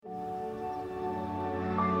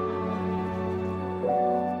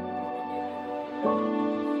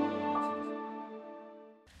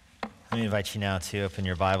invite you now to open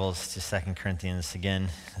your Bibles to 2 Corinthians again,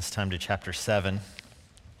 this time to chapter 7.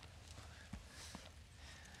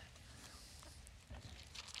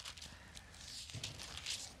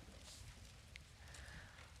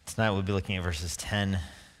 Tonight we'll be looking at verses 10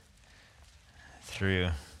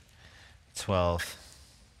 through 12.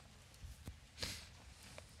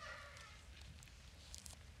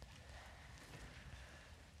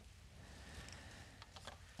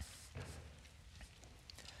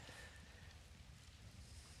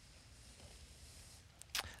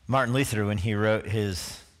 Martin Luther, when he wrote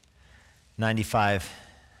his 95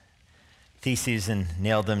 theses and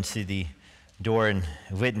nailed them to the door in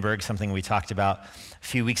Wittenberg, something we talked about a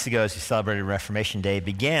few weeks ago as we celebrated Reformation Day,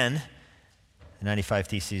 began the 95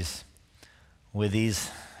 Theses with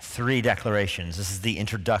these three declarations. This is the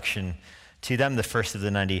introduction to them, the first of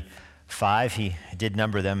the 95. He did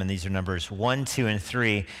number them, and these are numbers 1, 2, and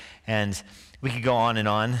 3. And we could go on and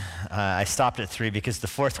on. I stopped at 3 because the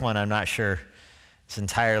fourth one, I'm not sure it's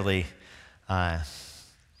entirely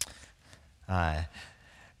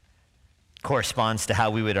corresponds to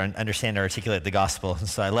how we would understand or articulate the gospel,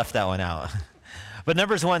 so I left that one out. But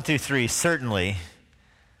numbers 1 through 3 certainly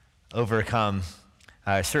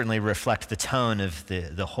certainly reflect the tone of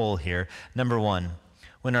the whole here. Number 1,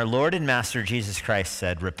 when our Lord and Master Jesus Christ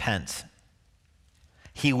said, "Repent,"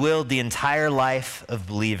 he willed the entire life of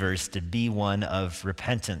believers to be one of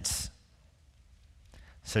repentance.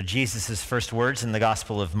 So Jesus' first words in the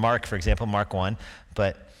Gospel of Mark, for example, Mark 1,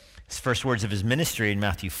 but his first words of his ministry in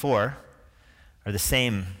Matthew 4 are the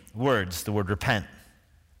same words, the word repent.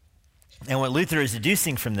 And what Luther is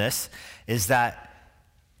deducing from this is that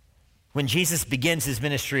when Jesus begins his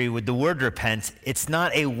ministry with the word repent, it's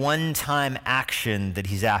not a one-time action that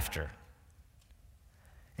he's after.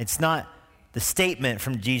 It's not the statement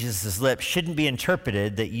from Jesus' lips shouldn't be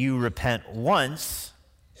interpreted that you repent once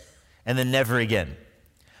and then never again.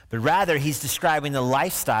 But rather, he's describing the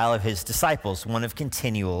lifestyle of his disciples, one of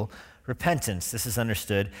continual repentance. This is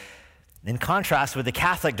understood in contrast with the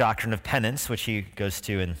Catholic doctrine of penance, which he goes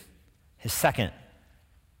to in his second.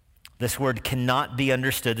 This word cannot be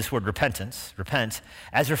understood, this word repentance, repent,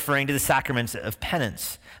 as referring to the sacraments of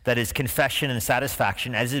penance, that is, confession and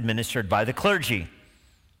satisfaction as administered by the clergy.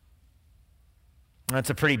 That's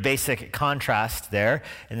a pretty basic contrast there.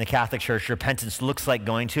 In the Catholic Church, repentance looks like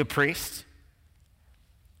going to a priest,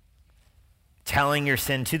 telling your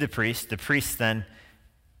sin to the priest then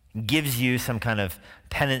gives you some kind of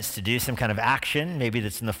penance to do, some kind of action, maybe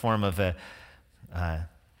that's in the form of a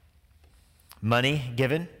money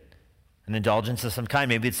given, an indulgence of some kind,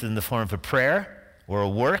 maybe it's in the form of a prayer or a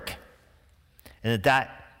work, and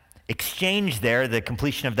that exchange there, the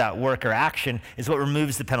completion of that work or action, is what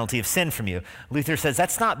removes the penalty of sin from you. Luther says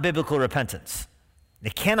that's not biblical repentance.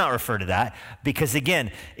 It cannot refer to that because,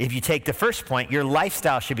 again, if you take the first point, your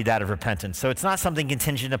lifestyle should be that of repentance. So it's not something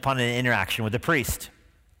contingent upon an interaction with the priest.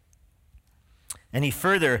 And he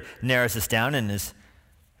further narrows this down in his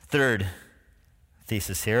third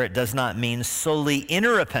thesis here. It does not mean solely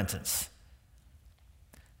inner repentance.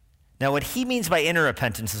 Now, what he means by inner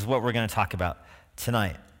repentance is what we're going to talk about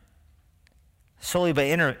tonight. Solely by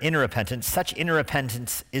inner repentance, such inner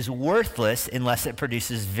repentance is worthless unless it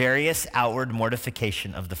produces various outward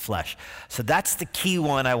mortification of the flesh. So that's the key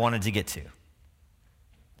one I wanted to get to.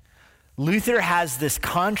 Luther has this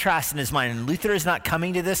contrast in his mind, and Luther is not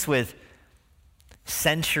coming to this with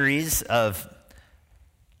centuries of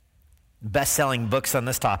best-selling books on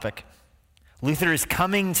this topic. Luther is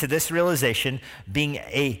coming to this realization being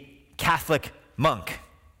a Catholic monk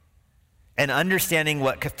and understanding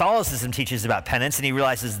what Catholicism teaches about penance, and he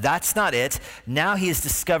realizes that's not it. Now he has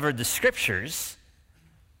discovered the scriptures,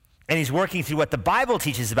 and he's working through what the Bible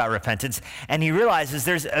teaches about repentance, and he realizes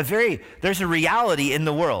there's a reality in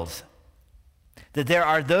the world, that there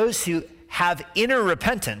are those who have inner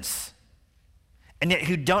repentance and yet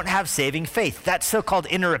who don't have saving faith. That so-called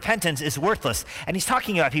inner repentance is worthless. And he's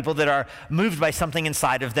talking about people that are moved by something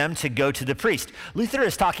inside of them to go to the priest. Luther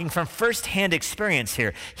is talking from firsthand experience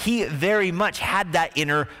here. He very much had that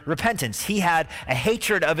inner repentance. He had a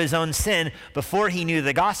hatred of his own sin before he knew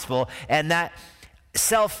the gospel, and that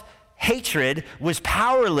self-hatred was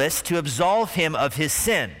powerless to absolve him of his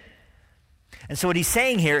sin. And so what he's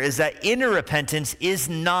saying here is that inner repentance is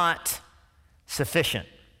not sufficient.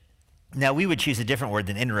 Now, we would choose a different word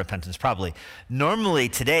than inner repentance, probably. Normally,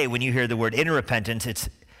 today, when you hear the word inner repentance, it's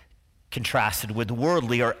contrasted with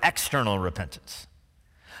worldly or external repentance.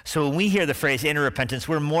 So when we hear the phrase inner repentance,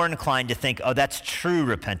 we're more inclined to think, oh, that's true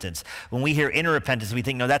repentance. When we hear inner repentance, we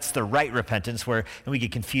think, no, that's the right repentance, and we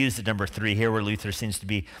get confused at number 3 here, where Luther seems to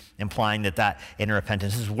be implying that inner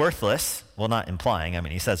repentance is worthless. Well, not implying,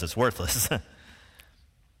 he says it's worthless.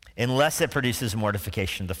 Unless it produces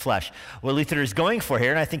mortification of the flesh. What Luther is going for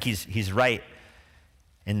here, and I think he's right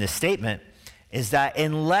in this statement, is that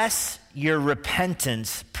unless your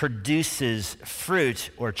repentance produces fruit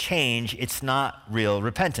or change, it's not real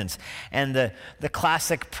repentance. And the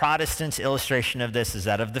classic Protestant illustration of this is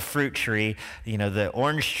that of the fruit tree. The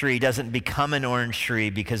orange tree doesn't become an orange tree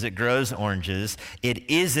because it grows oranges. It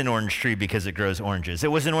is an orange tree because it grows oranges.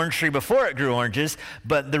 It was an orange tree before it grew oranges,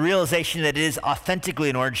 but the realization that it is authentically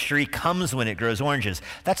an orange tree comes when it grows oranges.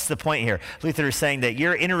 That's the point here. Luther is saying that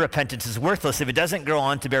your inner repentance is worthless if it doesn't grow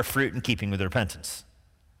on to bear fruit in keeping with repentance.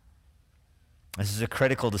 This is a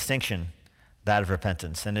critical distinction, that of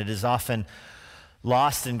repentance, and it is often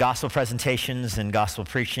lost in gospel presentations and gospel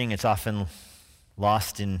preaching. It's often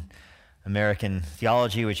lost in American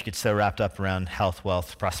theology, which gets so wrapped up around health,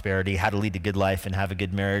 wealth, prosperity, how to lead a good life and have a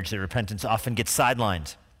good marriage, that repentance often gets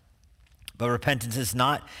sidelined. But repentance is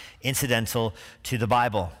not incidental to the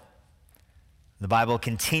Bible. The Bible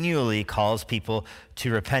continually calls people to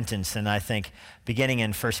repentance, and I think beginning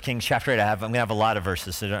in 1 Kings chapter 8, I'm going to have a lot of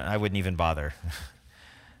verses, so I wouldn't even bother.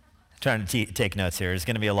 Trying to take notes here. There's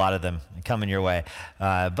going to be a lot of them coming your way.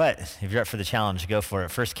 But if you're up for the challenge, go for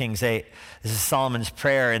it. 1 Kings 8, this is Solomon's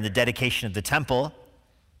prayer in the dedication of the temple,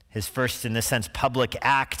 his first, in this sense, public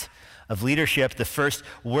act of leadership, the first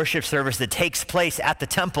worship service that takes place at the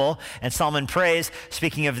temple. And Solomon prays,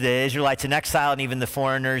 speaking of the Israelites in exile and even the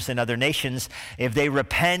foreigners in other nations, if they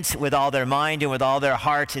repent with all their mind and with all their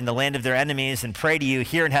heart in the land of their enemies and pray to you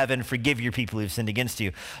here in heaven, forgive your people who've sinned against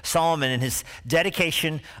you. Solomon, in his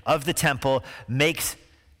dedication of the temple, makes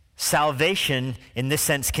salvation, in this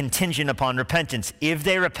sense, contingent upon repentance. If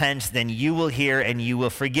they repent, then you will hear and you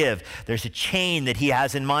will forgive. There's a chain that he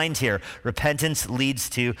has in mind here. Repentance leads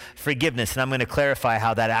to forgiveness. And I'm going to clarify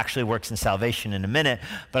how that actually works in salvation in a minute.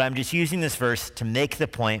 But I'm just using this verse to make the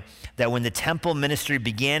point that when the temple ministry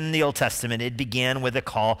began in the Old Testament, it began with a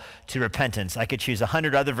call to repentance. I could choose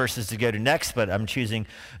 100 other verses to go to next, but I'm choosing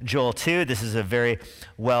Joel 2. This is a very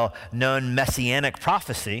well-known messianic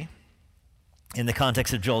prophecy. In the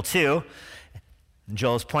context of Joel 2,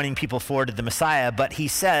 Joel is pointing people forward to the Messiah, but he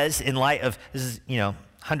says, in light of, this is,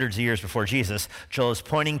 hundreds of years before Jesus, Joel is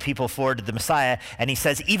pointing people forward to the Messiah, and he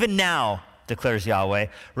says, even now, declares Yahweh,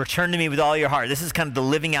 return to me with all your heart. This is kind of the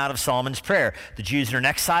living out of Solomon's prayer. The Jews are in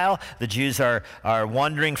exile, the Jews are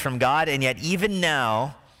wandering from God, and yet even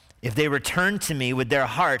now, if they return to me with their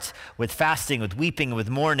hearts, with fasting, with weeping, with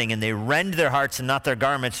mourning, and they rend their hearts and not their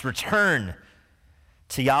garments, return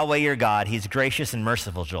to Yahweh your God. He's gracious and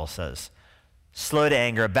merciful, Joel says, slow to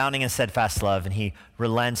anger, abounding in steadfast love, and he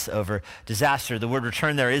relents over disaster. The word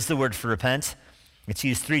return there is the word for repent. It's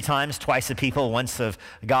used 3 times, twice of people, once of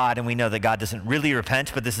God, and we know that God doesn't really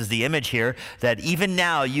repent, but this is the image here, that even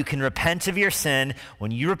now you can repent of your sin.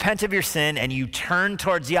 When you repent of your sin and you turn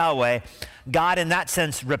towards Yahweh, God, in that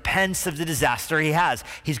sense, repents of the disaster he has.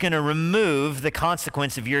 He's going to remove the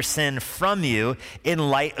consequence of your sin from you in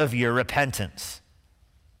light of your repentance.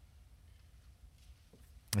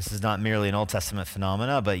 This is not merely an Old Testament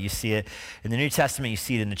phenomena, but you see it in the New Testament, you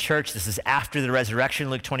see it in the church. This is after the resurrection,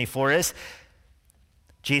 Luke 24 is.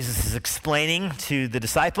 Jesus is explaining to the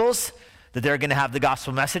disciples that they're going to have the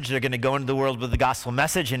gospel message. They're going to go into the world with the gospel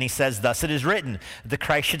message, and he says, thus it is written, that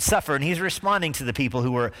Christ should suffer. And he's responding to the people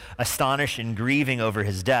who were astonished and grieving over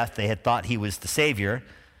his death. They had thought he was the Savior.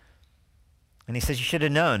 And he says, you should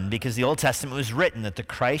have known, because the Old Testament was written that the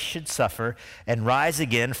Christ should suffer and rise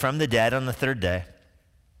again from the dead on the 3rd day.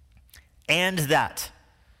 And that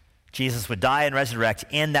Jesus would die and resurrect,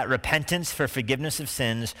 and that repentance for forgiveness of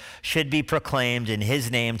sins should be proclaimed in his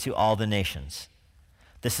name to all the nations.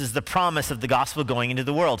 This is the promise of the gospel going into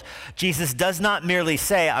the world. Jesus does not merely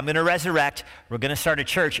say, I'm going to resurrect, we're going to start a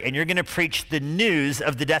church, and you're going to preach the news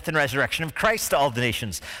of the death and resurrection of Christ to all the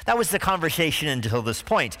nations. That was the conversation until this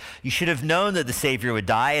point. You should have known that the Savior would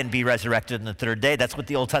die and be resurrected on the 3rd day. That's what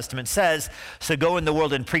the Old Testament says. So go in the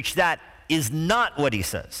world and preach that is not what he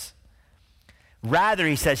says. Rather,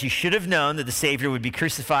 he says, you should have known that the Savior would be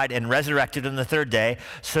crucified and resurrected on the 3rd day,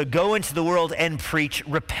 so go into the world and preach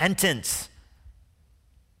repentance.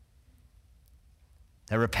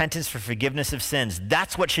 That repentance for forgiveness of sins,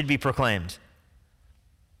 that's what should be proclaimed.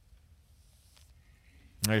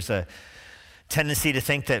 There's a tendency to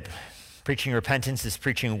think that preaching repentance is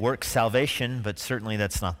preaching work salvation, but certainly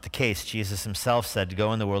that's not the case. Jesus himself said to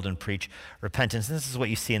go in the world and preach repentance. And this is what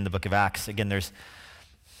you see in the book of Acts. Again, there's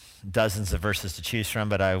dozens of verses to choose from,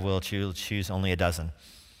 but I will choose only a dozen.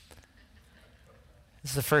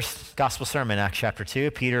 This is the first gospel sermon, Acts chapter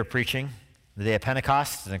 2. Peter preaching the day of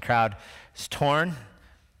Pentecost, and the crowd is torn.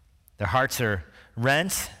 Their hearts are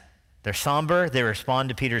rent. They're somber. They respond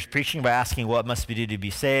to Peter's preaching by asking what must we do to be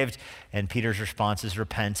saved, and Peter's response is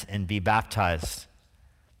repent and be baptized.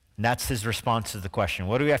 And that's his response to the question.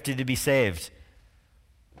 What do we have to do to be saved?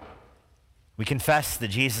 We confess that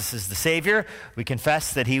Jesus is the Savior. We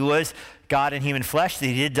confess that he was God in human flesh, that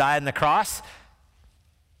he did die on the cross.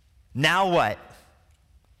 Now what?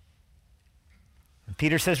 And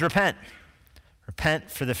Peter says, repent.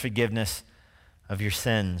 Repent for the forgiveness of your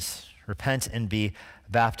sins. Repent and be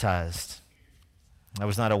baptized. That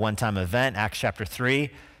was not a one-time event. Acts chapter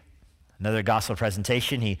 3, another gospel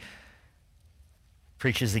presentation. He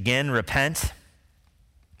preaches again, repent.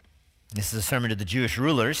 This is a sermon to the Jewish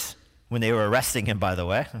rulers when they were arresting him, by the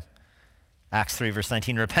way. Acts 3, verse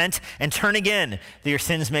 19, repent and turn again, that your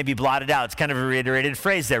sins may be blotted out. It's kind of a reiterated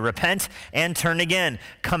phrase there. Repent and turn again.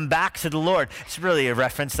 Come back to the Lord. It's really a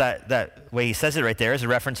reference, that way he says it right there is a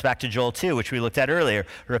reference back to Joel 2, which we looked at earlier.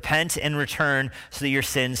 Repent and return so that your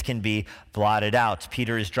sins can be blotted out.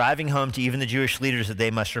 Peter is driving home to even the Jewish leaders that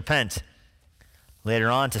they must repent.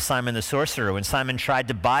 Later on to Simon the sorcerer, when Simon tried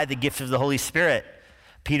to buy the gift of the Holy Spirit,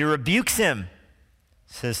 Peter rebukes him.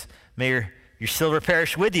 Says, may your silver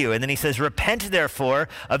perish with you. And then he says, repent therefore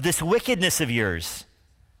of this wickedness of yours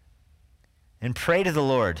and pray to the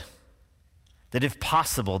Lord that if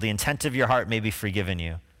possible, the intent of your heart may be forgiven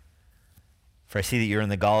you. For I see that you're in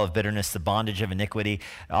the gall of bitterness, the bondage of iniquity,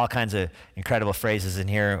 all kinds of incredible phrases in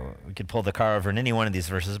here. We could pull the car over in any one of these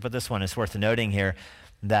verses, but this one is worth noting here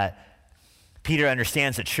that Peter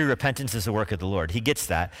understands that true repentance is the work of the Lord. He gets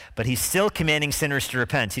that, but he's still commanding sinners to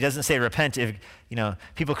repent. He doesn't say repent if,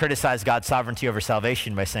 people criticize God's sovereignty over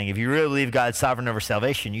salvation by saying, if you really believe God's sovereign over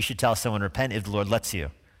salvation, you should tell someone repent if the Lord lets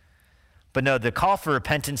you. But no, the call for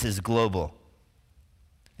repentance is global.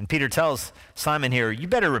 And Peter tells Simon here, you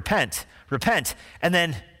better repent, and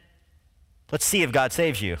then let's see if God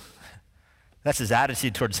saves you. That's his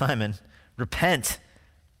attitude toward Simon. Repent,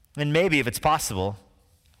 and maybe if it's possible,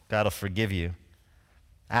 God will forgive you.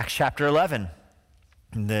 Acts chapter 11,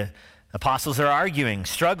 the apostles are arguing,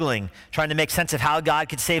 struggling, trying to make sense of how God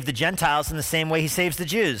could save the Gentiles in the same way he saves the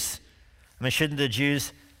Jews. I mean, shouldn't the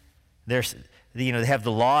Jews, they have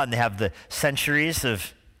the law and they have the centuries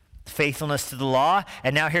of faithfulness to the law,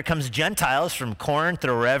 and now here comes Gentiles from Corinth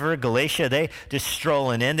or wherever, Galatia, they just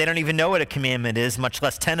strolling in. They don't even know what a commandment is, much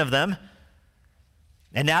less 10 of them.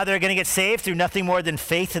 And now they're going to get saved through nothing more than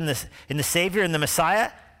faith in the Savior and the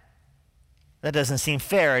Messiah? That doesn't seem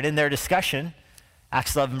fair. And in their discussion,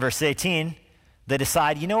 Acts 11, verse 18, they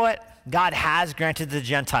decide, you know what? God has granted the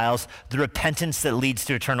Gentiles the repentance that leads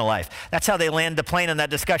to eternal life. That's how they land the plane on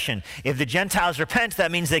that discussion. If the Gentiles repent,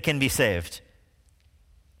 that means they can be saved.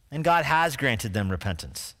 And God has granted them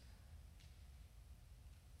repentance.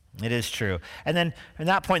 It is true. And then at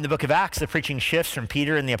that point in the book of Acts, the preaching shifts from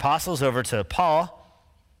Peter and the apostles over to Paul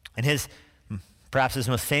and perhaps his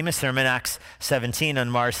most famous sermon, Acts 17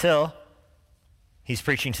 on Mars Hill. He's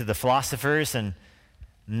preaching to the philosophers in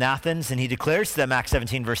Athens, and he declares to them, Acts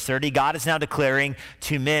 17, verse 30, God is now declaring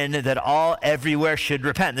to men that all everywhere should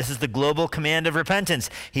repent. This is the global command of repentance.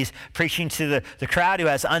 He's preaching to the crowd who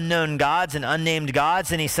has unknown gods and unnamed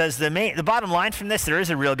gods, and he says, the bottom line from this, there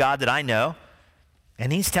is a real God that I know,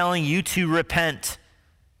 and he's telling you to repent.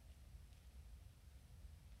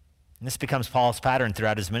 And this becomes Paul's pattern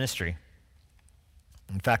throughout his ministry.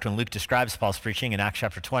 In fact, when Luke describes Paul's preaching in Acts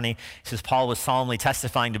chapter 20, he says Paul was solemnly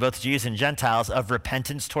testifying to both Jews and Gentiles of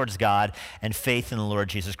repentance towards God and faith in the Lord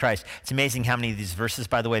Jesus Christ. It's amazing how many of these verses,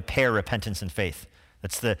 by the way, pair repentance and faith.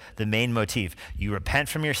 That's the main motif. You repent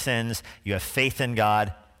from your sins, you have faith in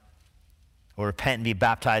God, or repent and be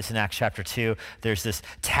baptized in Acts chapter 2. There's this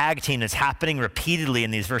tag team that's happening repeatedly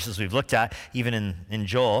in these verses we've looked at, even in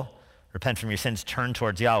Joel. Repent from your sins, turn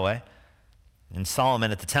towards Yahweh. In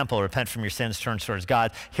Solomon at the temple, repent from your sins, turn towards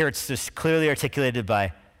God. Here it's just clearly articulated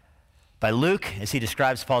by Luke as he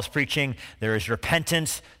describes Paul's preaching. There is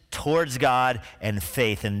repentance towards God and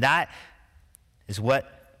faith, and that is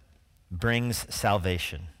what brings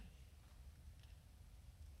salvation.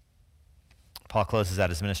 Paul closes out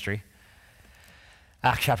his ministry.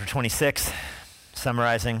 Acts chapter 26,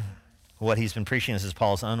 summarizing what he's been preaching. This is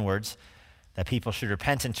Paul's own words, that people should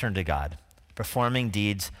repent and turn to God, performing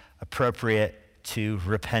deeds appropriate to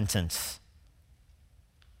repentance.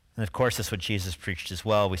 And of course, that's what Jesus preached as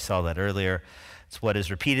well. We saw that earlier. It's what is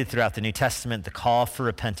repeated throughout the New Testament, the call for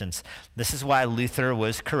repentance. This is why Luther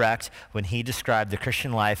was correct when he described the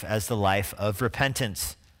Christian life as the life of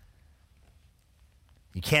repentance.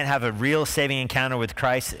 You can't have a real saving encounter with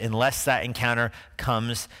Christ unless that encounter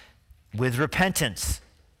comes with repentance.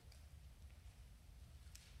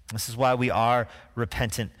 This is why we are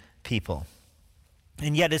repentant people.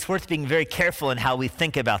 And yet it's worth being very careful in how we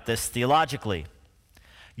think about this theologically.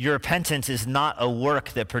 Your repentance is not a work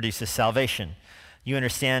that produces salvation. You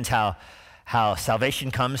understand how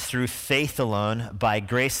salvation comes through faith alone, by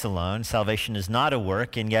grace alone. Salvation is not a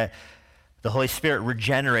work, and yet the Holy Spirit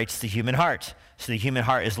regenerates the human heart. So the human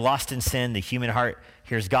heart is lost in sin. The human heart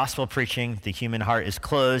hears gospel preaching. The human heart is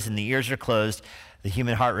closed and the ears are closed. The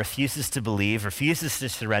human heart refuses to believe, refuses to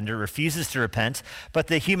surrender, refuses to repent. But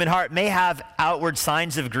the human heart may have outward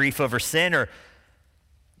signs of grief over sin or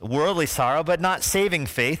worldly sorrow, but not saving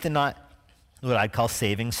faith and not what I'd call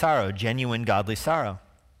saving sorrow, genuine godly sorrow.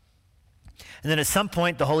 And then at some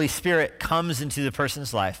point, the Holy Spirit comes into the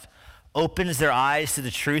person's life, opens their eyes to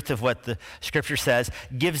the truth of what the Scripture says,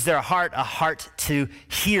 gives their heart a heart to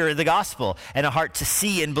hear the gospel and a heart to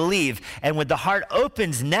see and believe. And when the heart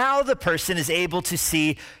opens, now the person is able to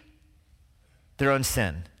see their own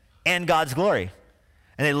sin and God's glory.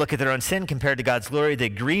 And they look at their own sin compared to God's glory. They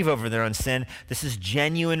grieve over their own sin. This is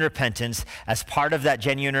genuine repentance. As part of that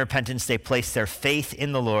genuine repentance, they place their faith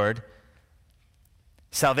in the Lord.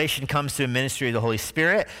 Salvation comes through a ministry of the Holy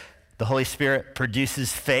Spirit. The Holy Spirit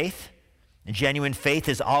produces faith. And genuine faith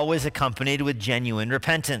is always accompanied with genuine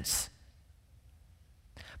repentance.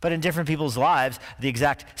 But in different people's lives, the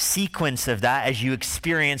exact sequence of that as you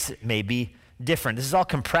experience it may be different. This is all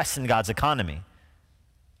compressed in God's economy.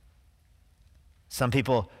 Some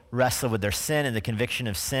people wrestle with their sin and the conviction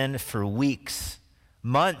of sin for weeks,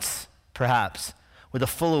 months perhaps, with a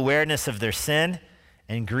full awareness of their sin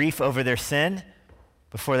and grief over their sin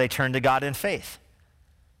before they turn to God in faith.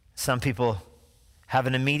 Some people have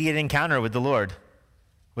an immediate encounter with the Lord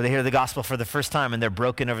where they hear the gospel for the first time and they're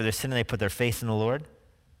broken over their sin and they put their faith in the Lord.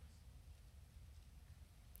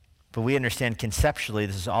 But we understand conceptually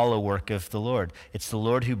this is all a work of the Lord. It's the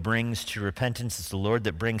Lord who brings to repentance. It's the Lord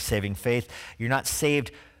that brings saving faith. You're not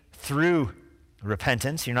saved through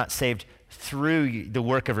repentance. You're not saved through the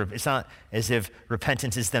work of repentance. It's not as if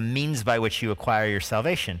repentance is the means by which you acquire your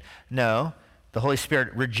salvation. No, the Holy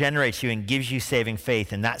Spirit regenerates you and gives you saving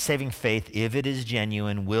faith. And that saving faith, if it is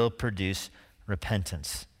genuine, will produce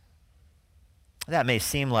repentance. That may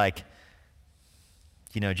seem like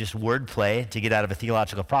just wordplay to get out of a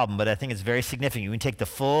theological problem, but I think it's very significant. You can take the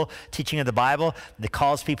full teaching of the Bible that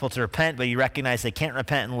calls people to repent, but you recognize they can't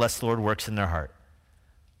repent unless the Lord works in their heart.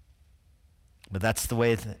 But that's the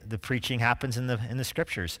way the preaching happens in the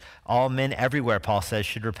Scriptures. All men everywhere, Paul says,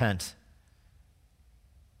 should repent,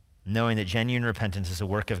 knowing that genuine repentance is a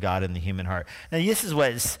work of God in the human heart. Now, this is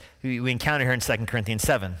what we encounter here in 2 Corinthians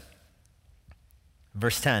 7,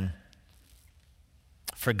 verse 10.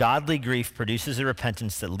 For godly grief produces a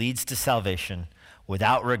repentance that leads to salvation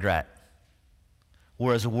without regret,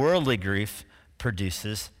 whereas worldly grief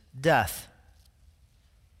produces death.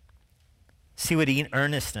 See what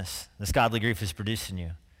earnestness this godly grief is producing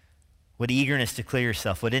you. What eagerness to clear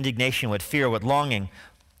yourself, what indignation, what fear, what longing,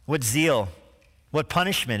 what zeal, what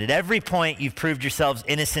punishment. At every point you've proved yourselves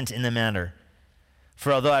innocent in the matter.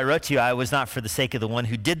 For although I wrote to you, I was not for the sake of the one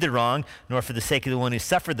who did the wrong, nor for the sake of the one who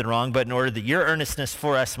suffered the wrong, but in order that your earnestness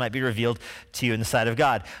for us might be revealed to you in the sight of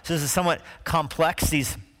God. So this is somewhat complex,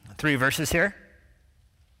 these 3 verses here.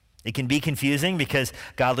 It can be confusing because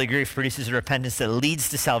godly grief produces a repentance that leads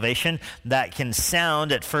to salvation. That can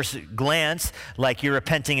sound at first glance like you're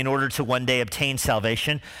repenting in order to one day obtain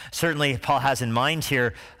salvation. Certainly, Paul has in mind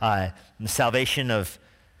here the salvation of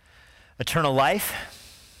eternal life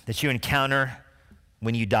that you encounter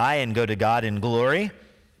when you die and go to God in glory.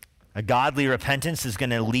 A godly repentance is going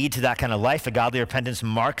to lead to that kind of life. A godly repentance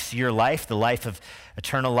marks your life, the life of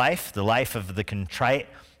eternal life, the life of the contrite,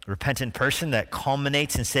 repentant person that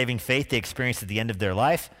culminates in saving faith they experience at the end of their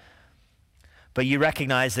life. But you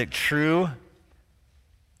recognize that true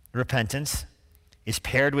repentance is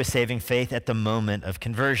paired with saving faith at the moment of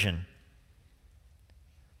conversion.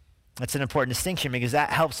 That's an important distinction because that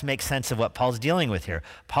helps make sense of what Paul's dealing with here.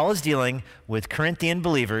 Paul is dealing with Corinthian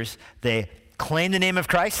believers. They claim the name of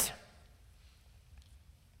Christ,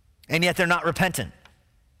 and yet they're not repentant.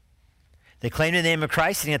 They claim the name of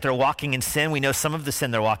Christ, and yet they're walking in sin. We know some of the sin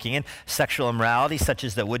they're walking in: sexual immorality, such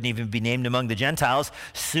as that wouldn't even be named among the Gentiles,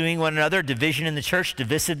 suing one another, division in the church,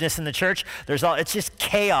 divisiveness in the church. It's just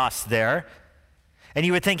chaos there. And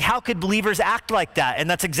you would think, how could believers act like that? And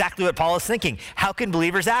that's exactly what Paul is thinking. How can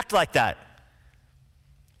believers act like that?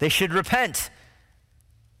 They should repent.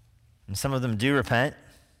 And some of them do repent,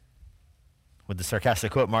 with the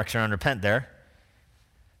sarcastic quote marks around repent there.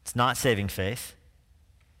 It's not saving faith.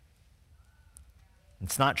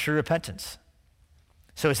 It's not true repentance.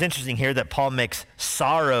 So it's interesting here that Paul makes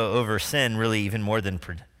sorrow over sin really even more than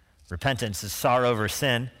repentance is sorrow over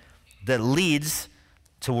sin that leads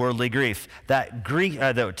to worldly grief. That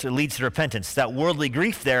leads to repentance. That worldly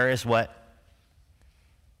grief there is that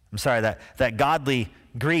godly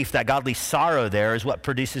grief, that godly sorrow there is what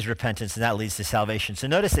produces repentance, and that leads to salvation. So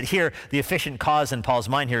notice that here, the efficient cause in Paul's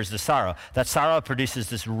mind here is the sorrow. That sorrow produces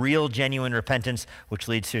this real, genuine repentance, which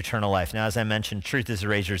leads to eternal life. Now, as I mentioned, truth is a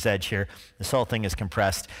razor's edge here. This whole thing is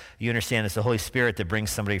compressed. You understand it's the Holy Spirit that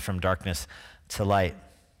brings somebody from darkness to light.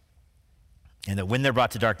 And that when they're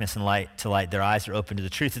brought to darkness and light, their eyes are open to the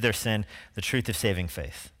truth of their sin, the truth of saving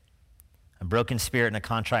faith. A broken spirit and a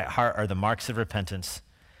contrite heart are the marks of repentance.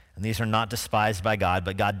 And these are not despised by God,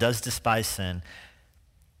 but God does despise sin.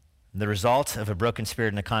 The result of a broken spirit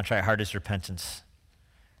and a contrite heart is repentance.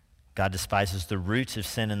 God despises the root of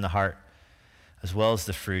sin in the heart as well as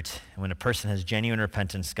the fruit. And when a person has genuine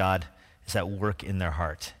repentance, God is at work in their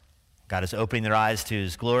heart. God is opening their eyes to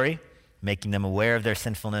his glory, making them aware of their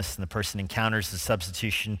sinfulness, and the person encounters the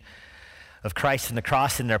substitution of Christ and the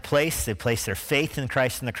cross in their place. They place their faith in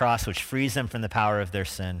Christ and the cross, which frees them from the power of their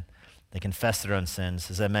sin. They confess their own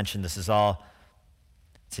sins. As I mentioned, this is all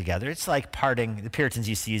together. It's like parting. The Puritans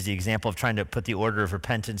used to use the example of trying to put the order of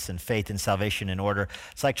repentance and faith and salvation in order.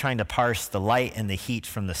 It's like trying to parse the light and the heat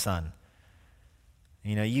from the sun.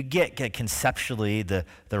 You know, you get conceptually the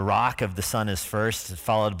rock of the sun is first,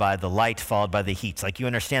 followed by the light, followed by the heat. It's like you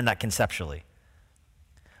understand that conceptually.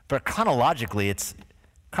 But chronologically,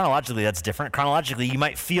 that's different. Chronologically, you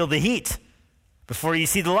might feel the heat before you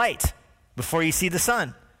see the light, before you see the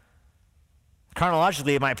sun.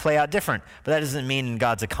 Chronologically, it might play out different, but that doesn't mean in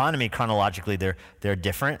God's economy, chronologically, they're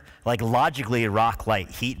different. Like logically, rock, light,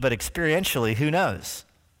 heat, but experientially, who knows?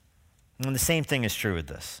 And the same thing is true with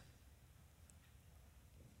this.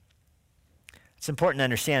 It's important to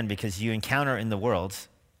understand because you encounter in the world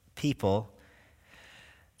people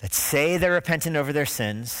that say they're repentant over their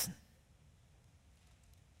sins,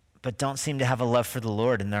 but don't seem to have a love for the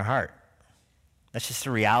Lord in their heart. That's just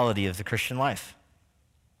the reality of the Christian life.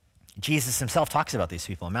 Jesus himself talks about these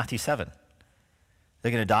people in Matthew 7.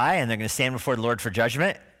 They're going to die, and they're going to stand before the Lord for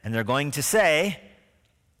judgment, and they're going to say,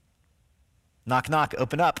 knock, knock,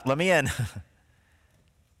 open up, let me in.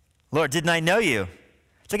 Lord, didn't I know you? So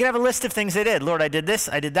they can have a list of things they did. Lord, I did this,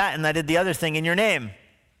 I did that, and I did the other thing in your name.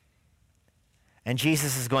 And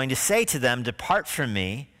Jesus is going to say to them, depart from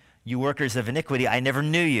me, you workers of iniquity, I never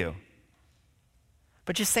knew you.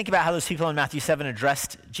 But just think about how those people in Matthew 7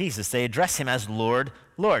 addressed Jesus. They address him as Lord,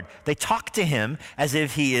 Lord. They talk to him as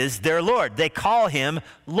if he is their Lord. They call him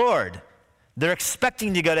Lord. They're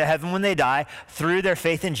expecting to go to heaven when they die through their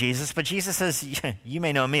faith in Jesus. But Jesus says, you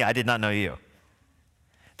may know me, I did not know you.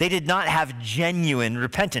 They did not have genuine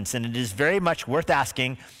repentance. And it is very much worth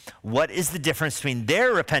asking, what is the difference between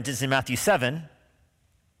their repentance in Matthew 7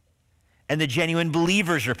 and the genuine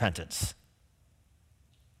believer's repentance?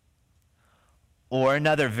 Or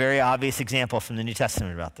another very obvious example from the New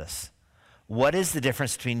Testament about this. What is the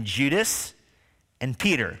difference between Judas and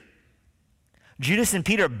Peter? Judas and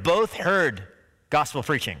Peter both heard gospel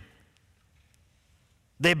preaching.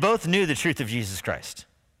 They both knew the truth of Jesus Christ.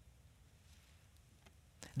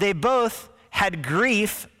 They both had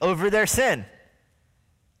grief over their sin.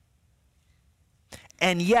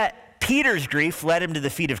 And yet, Peter's grief led him to the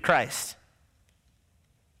feet of Christ.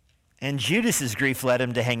 And Judas's grief led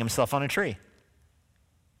him to hang himself on a tree.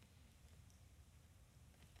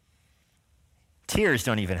 Tears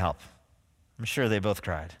don't even help. I'm sure they both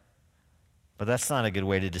cried. But that's not a good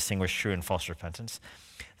way to distinguish true and false repentance.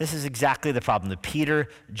 This is exactly the problem. The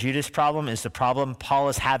Peter-Judas problem is the problem Paul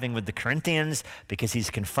is having with the Corinthians because he's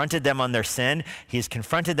confronted them on their sin. He's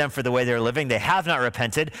confronted them for the way they're living. They have not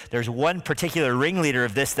repented. There's one particular ringleader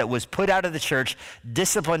of this that was put out of the church,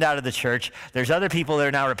 disciplined out of the church. There's other people that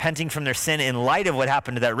are now repenting from their sin in light of what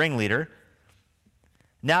happened to that ringleader.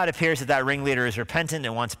 Now it appears that that ringleader is repentant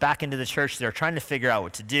and wants back into the church. They're trying to figure out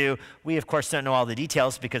what to do. We, of course, don't know all the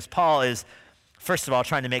details because Paul is, first of all,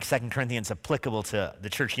 trying to make 2 Corinthians applicable to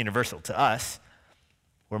the church universal, to us,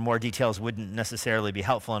 where more details wouldn't necessarily be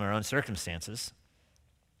helpful in our own circumstances.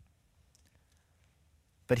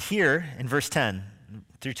 But here in verse 10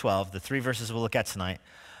 through 12, the three verses we'll look at tonight,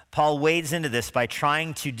 Paul wades into this by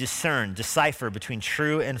trying to decipher between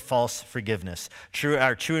true and false forgiveness, true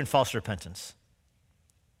and false repentance.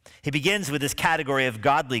 He begins with this category of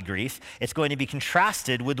godly grief. It's going to be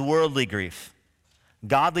contrasted with worldly grief.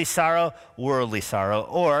 Godly sorrow, worldly sorrow,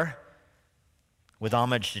 or, with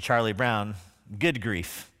homage to Charlie Brown, good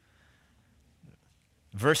grief.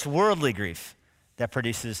 Versus worldly grief. that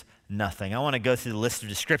produces nothing. I want to go through the list of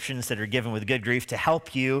descriptions that are given with good grief to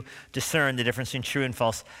help you discern the difference between true and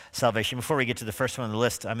false salvation. Before we get to the first one on the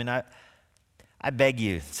list, I beg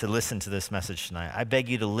you to listen to this message tonight. I beg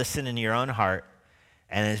you to listen in your own heart.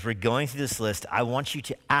 And as we're going through this list, I want you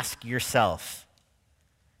to ask yourself,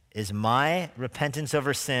 is my repentance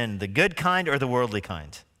over sin the good kind or the worldly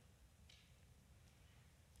kind?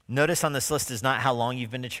 Notice on this list is not how long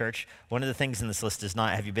you've been to church. One of the things in this list is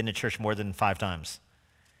not, have you been to church more than 5 times?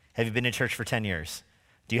 Have you been to church for 10 years?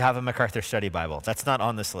 Do you have a MacArthur Study Bible? That's not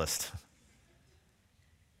on this list.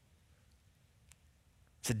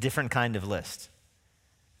 It's a different kind of list.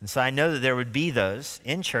 And so I know that there would be those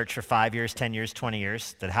in church for 5 years, 10 years, 20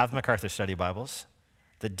 years that have MacArthur Study Bibles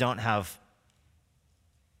that don't have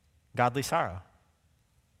godly sorrow.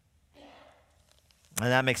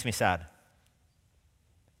 And that makes me sad.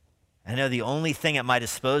 I know the only thing at my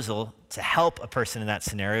disposal to help a person in that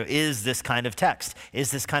scenario is this kind of text, is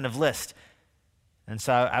this kind of list. And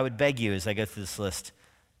so I would beg you as I go through this list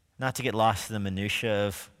not to get lost in the minutia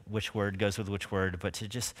of which word goes with which word, but to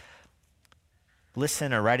just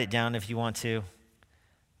listen or write it down if you want to.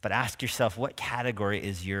 But ask yourself, what category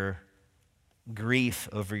is your grief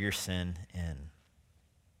over your sin in?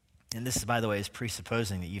 And this, by the way, is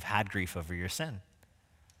presupposing that you've had grief over your sin.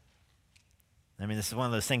 This is one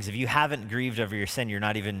of those things, if you haven't grieved over your sin,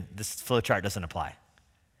 this flowchart doesn't apply.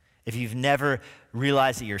 If you've never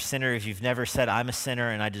realized that you're a sinner, if you've never said, I'm a sinner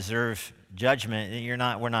and I deserve judgment,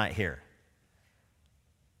 we're not here.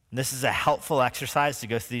 And this is a helpful exercise to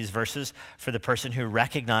go through these verses for the person who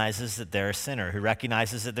recognizes that they're a sinner, who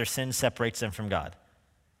recognizes that their sin separates them from God.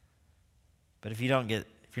 But if you're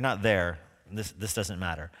not there, this doesn't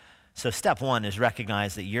matter. So step 1 is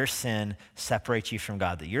recognize that your sin separates you from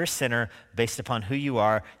God, that you're a sinner based upon who you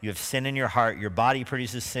are. You have sin in your heart. Your body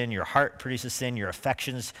produces sin. Your heart produces sin. Your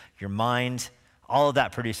affections, your mind, all of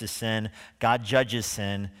that produces sin. God judges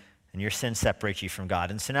sin, and your sin separates you from God.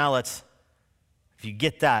 And so now if you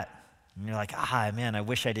get that, and you're like, man, I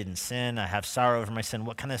wish I didn't sin. I have sorrow over my sin.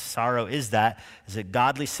 What kind of sorrow is that? Is it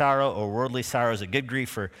godly sorrow or worldly sorrow? Is it good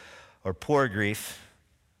grief or poor grief?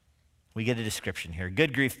 We get a description here.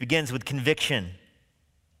 Good grief begins with conviction.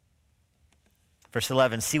 Verse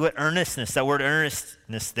 11, see what earnestness, that word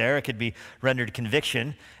earnestness there, it could be rendered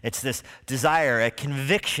conviction. It's this desire, a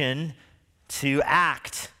conviction to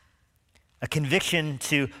act, a conviction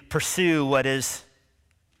to pursue what is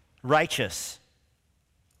righteous.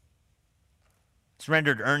 It's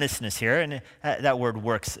rendered earnestness here, and that word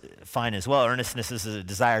works fine as well. Earnestness is a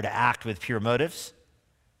desire to act with pure motives,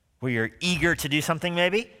 where you're eager to do something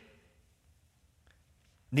maybe.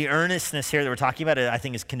 The earnestness here that we're talking about, I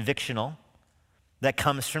think, is convictional. That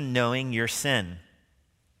comes from knowing your sin.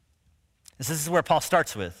 This is where Paul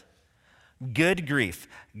starts with. Good grief,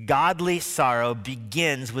 godly sorrow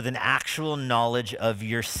begins with an actual knowledge of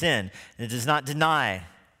your sin. And it does not deny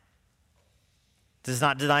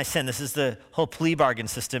sin. This is the whole plea bargain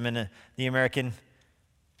system in the American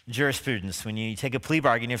jurisprudence. When you take a plea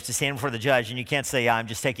bargain, you have to stand before the judge, and you can't say, I'm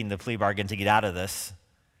just taking the plea bargain to get out of this.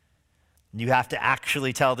 You have to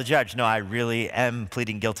actually tell the judge, no, I really am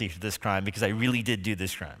pleading guilty for this crime because I really did do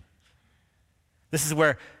this crime. This is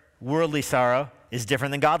where worldly sorrow is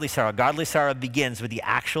different than godly sorrow. Godly sorrow begins with the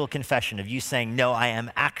actual confession of you saying, no, I am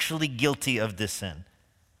actually guilty of this sin.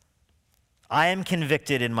 I am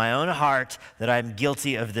convicted in my own heart that I am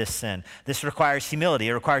guilty of this sin. This requires humility.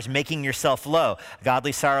 It requires making yourself low.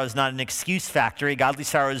 Godly sorrow is not an excuse factory. Godly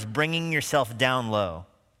sorrow is bringing yourself down low.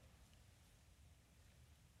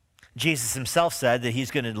 Jesus himself said that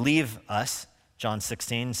he's going to leave us, John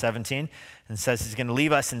 16:17, and says he's going to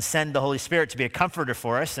leave us and send the Holy Spirit to be a comforter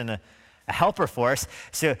for us and a helper for us.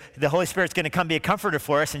 So the Holy Spirit's going to come be a comforter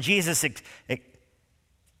for us, and Jesus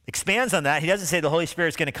expands on that. He doesn't say the Holy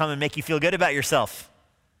Spirit's going to come and make you feel good about yourself.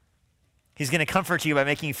 He's going to comfort you by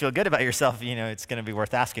making you feel good about yourself. It's going to be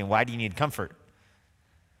worth asking, why do you need comfort?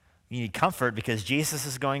 You need comfort because Jesus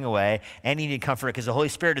is going away, and you need comfort because the Holy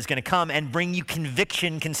Spirit is going to come and bring you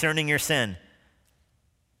conviction concerning your sin.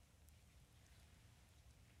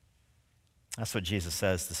 That's what Jesus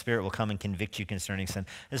says. The Spirit will come and convict you concerning sin.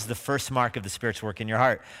 This is the first mark of the Spirit's work in your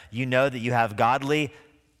heart. You know that you have godly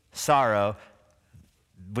sorrow,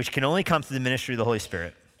 which can only come through the ministry of the Holy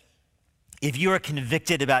Spirit. If you are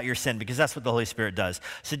convicted about your sin, because that's what the Holy Spirit does.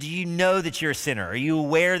 So do you know that you're a sinner? Are you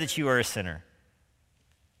aware that you are a sinner?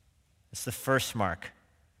 It's the first mark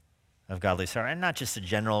of godly sorrow. And not just a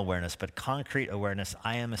general awareness, but concrete awareness.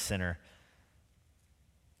 I am a sinner.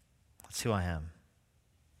 That's who I am.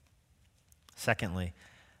 Secondly,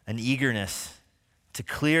 an eagerness to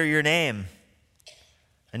clear your name.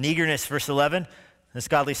 An eagerness, verse 11, this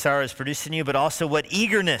godly sorrow is produced in you, but also what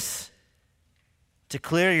eagerness to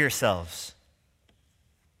clear yourselves.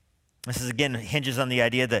 This is, again, hinges on the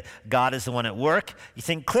idea that God is the one at work. You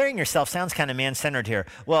think clearing yourself sounds kind of man-centered here.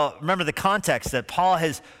 Well, remember the context that Paul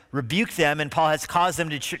has rebuked them and Paul has caused them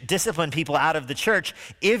to discipline people out of the church.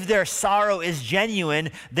 If their sorrow is genuine,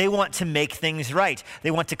 they want to make things right. They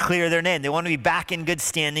want to clear their name. They want to be back in good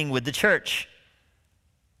standing with the church.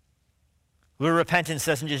 Real repentance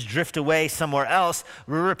doesn't just drift away somewhere else.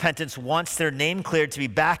 Real repentance wants their name cleared to be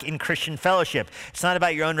back in Christian fellowship. It's not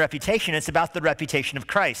about your own reputation. It's about the reputation of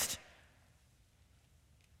Christ.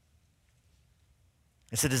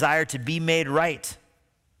 It's a desire to be made right,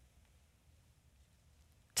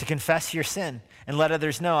 to confess your sin and let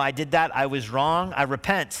others know, I did that, I was wrong, I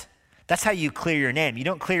repent. That's how you clear your name. You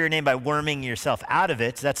don't clear your name by worming yourself out of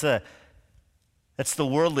it. That's the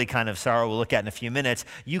worldly kind of sorrow we'll look at in a few minutes.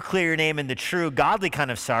 You clear your name in the true godly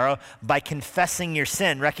kind of sorrow by confessing your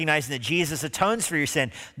sin, recognizing that Jesus atones for your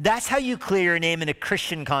sin. That's how you clear your name in a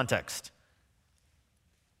Christian context.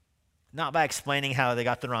 Not by explaining how they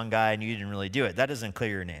got the wrong guy and you didn't really do it. That doesn't clear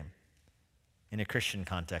your name in a Christian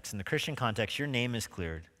context. In the Christian context, your name is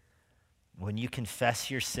cleared when you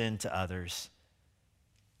confess your sin to others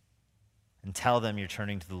and tell them you're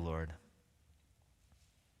turning to the Lord.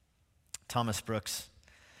 Thomas Brooks,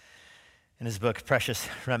 in his book, Precious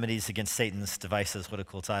Remedies Against Satan's Devices, what a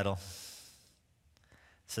cool title,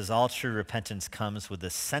 says, all true repentance comes with a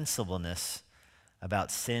sensibleness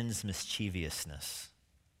about sin's mischievousness.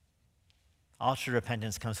 All true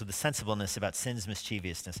repentance comes with a sensibleness about sin's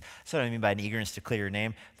mischievousness. That's what I mean by an eagerness to clear your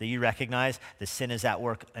name, that you recognize that sin is at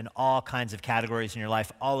work in all kinds of categories in your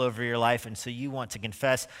life, all over your life, and so you want to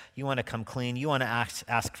confess, you want to come clean, you want to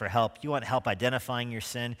ask for help, you want help identifying your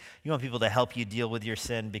sin, you want people to help you deal with your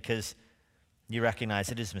sin because you recognize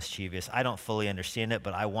it is mischievous. I don't fully understand it,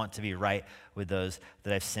 but I want to be right with those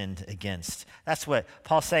that I've sinned against. That's what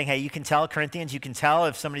Paul's saying. Hey, you can tell, Corinthians, you can tell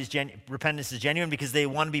if somebody's repentance is genuine because they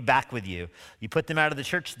want to be back with you. You put them out of the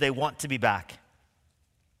church, they want to be back.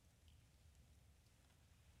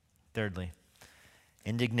 Thirdly,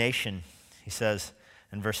 indignation, he says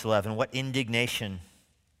in verse 11. What indignation?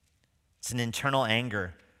 It's an internal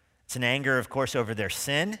anger. It's an anger, of course, over their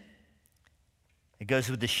sin. It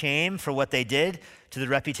goes with the shame for what they did to the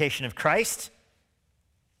reputation of Christ.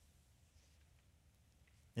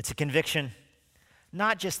 It's a conviction,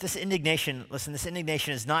 not just this indignation. Listen, this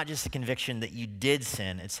indignation is not just a conviction that you did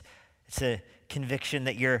sin. It's a conviction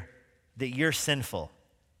that you're sinful. Do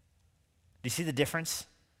you see the difference?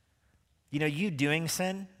 You know, you doing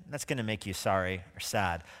sin, that's going to make you sorry or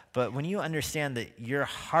sad. But when you understand that your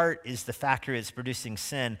heart is the factor that's producing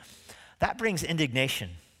sin, that brings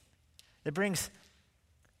indignation. It brings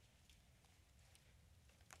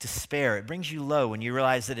despair. It brings you low when you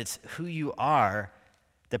realize that it's who you are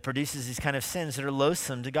that produces these kind of sins that are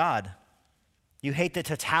loathsome to God. You hate the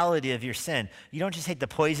totality of your sin. You don't just hate the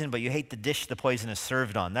poison, but you hate the dish the poison is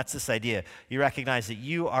served on. That's this idea. You recognize that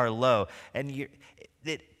you are low, and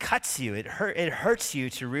it cuts you. It hurts you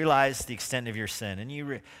to realize the extent of your sin,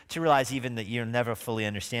 and to realize even that you'll never fully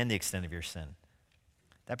understand the extent of your sin.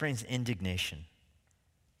 That brings indignation.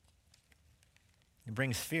 It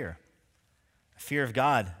brings fear. Fear of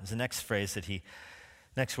God is the next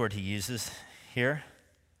word he uses here.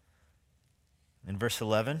 In verse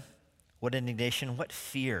 11, what indignation, what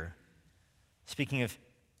fear. Speaking of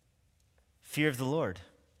fear of the Lord,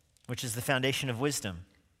 which is the foundation of wisdom.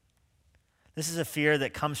 This is a fear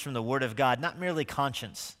that comes from the Word of God, not merely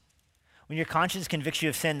conscience. When your conscience convicts you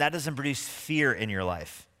of sin, that doesn't produce fear in your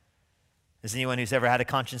life. As anyone who's ever had a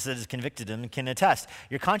conscience that has convicted them can attest.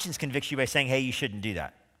 Your conscience convicts you by saying, hey, you shouldn't do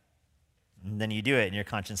that. And then you do it, and your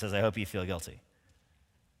conscience says, I hope you feel guilty.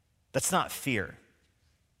 That's not fear.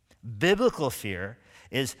 Biblical fear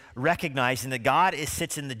is recognizing that God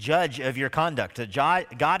sits in the judge of your conduct.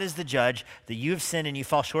 God is the judge, that you have sinned and you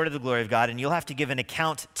fall short of the glory of God, and you'll have to give an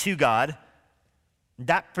account to God.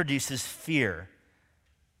 That produces fear.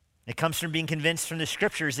 It comes from being convinced from the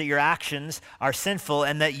scriptures that your actions are sinful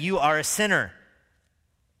and that you are a sinner.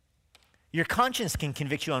 Your conscience can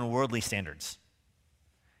convict you on worldly standards.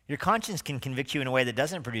 Your conscience can convict you in a way that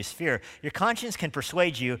doesn't produce fear. Your conscience can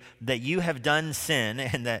persuade you that you have done sin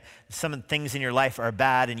and that some of the things in your life are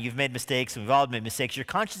bad and you've made mistakes and we've all made mistakes. Your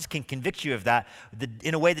conscience can convict you of that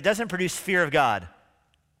in a way that doesn't produce fear of God.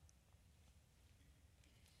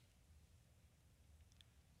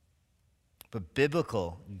 But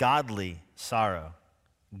biblical, godly sorrow,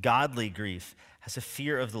 godly grief has a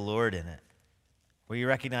fear of the Lord in it, where you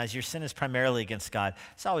recognize your sin is primarily against God.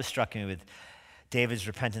 It's always struck me with David's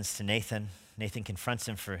repentance to Nathan. Nathan confronts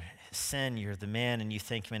him for his sin. You're the man, and you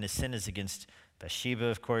think, man, his sin is against Bathsheba,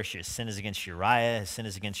 of course. His sin is against Uriah. His sin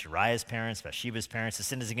is against Uriah's parents, Bathsheba's parents. His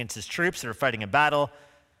sin is against his troops that are fighting a battle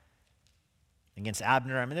against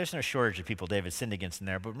Abner. I mean, there's no shortage of people David sinned against in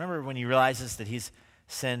there. But remember, when he realizes that he's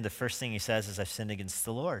sinned, the first thing he says is, I've sinned against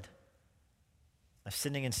the Lord. I've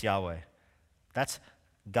sinned against Yahweh. That's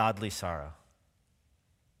godly sorrow.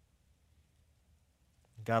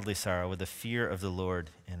 Godly sorrow with the fear of the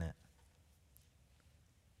Lord in it.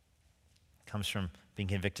 It comes from being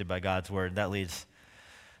convicted by God's word. That leads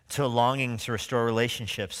to a longing to restore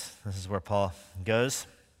relationships. This is where Paul goes.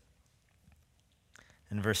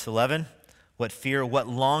 In verse 11, what fear, what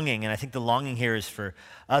longing, and I think the longing here is for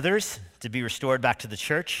others to be restored back to the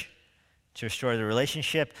church, to restore the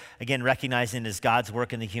relationship. Again, recognizing it as God's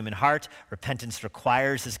work in the human heart. Repentance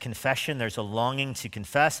requires his confession. There's a longing to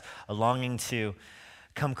confess, a longing to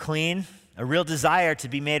come clean, a real desire to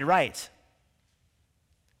be made right,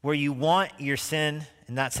 where you want your sin,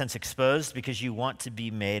 in that sense, exposed because you want to be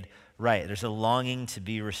made right. There's a longing to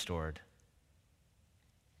be restored.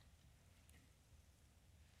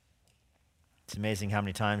 It's amazing how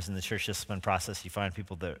many times in the church discipline process you find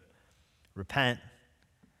people that repent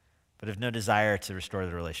but have no desire to restore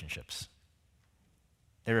the relationships.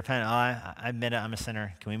 They repent, I admit it, I'm a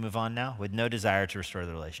sinner. Can we move on now? With no desire to restore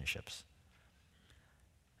the relationships.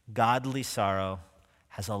 Godly sorrow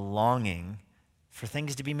has a longing for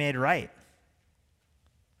things to be made right.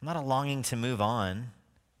 Not a longing to move on,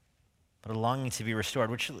 but a longing to be restored,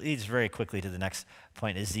 which leads very quickly to the next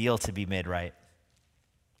point, a zeal to be made right.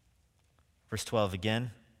 Verse 12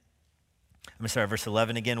 again. Verse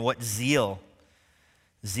 11 again. What zeal?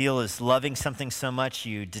 Zeal is loving something so much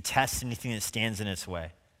you detest anything that stands in its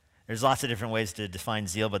way. There's lots of different ways to define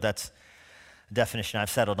zeal, but that's a definition I've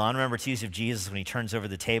settled on. Remember, it's used of Jesus when he turns over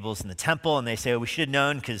the tables in the temple, and they say, we should have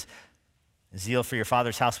known because zeal for your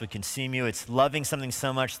Father's house would consume you. It's loving something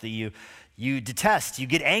so much that you detest. You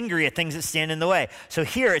get angry at things that stand in the way. So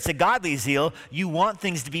here, it's a godly zeal. You want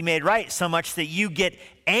things to be made right so much that you get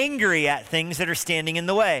angry at things that are standing in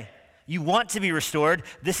the way. You want to be restored.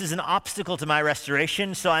 This is an obstacle to my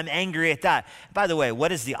restoration, so I'm angry at that. By the way,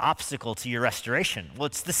 what is the obstacle to your restoration? Well,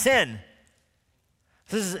 it's the sin.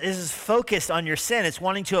 This is focused on your sin. It's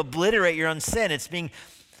wanting to obliterate your own sin.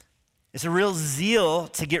 It's a real zeal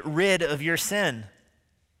to get rid of your sin.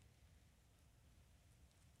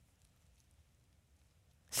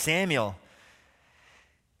 Samuel,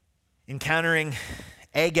 encountering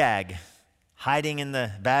Agag, hiding in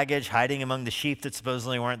the baggage, hiding among the sheep that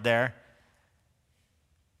supposedly weren't there,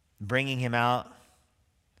 bringing him out.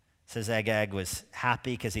 Says Agag was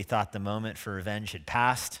happy because he thought the moment for revenge had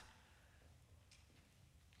passed.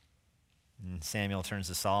 And Samuel turns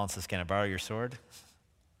to Saul and says, can I borrow your sword?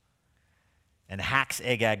 And hacks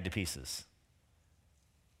Agag to pieces.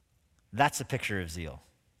 That's a picture of zeal.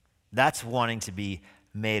 That's wanting to be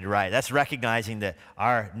made right. That's recognizing that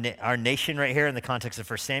our nation right here in the context of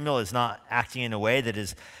 1 Samuel is not acting in a way that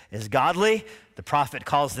is godly. The prophet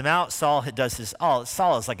calls them out. Saul does his,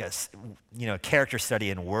 Saul is like a character study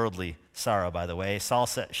in worldly sorrow, by the way. Saul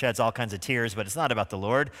sheds all kinds of tears, but it's not about the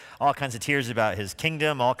Lord. All kinds of tears about his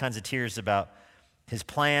kingdom, all kinds of tears about his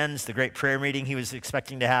plans, the great prayer meeting he was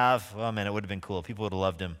expecting to have. Oh man, it would have been cool. People would have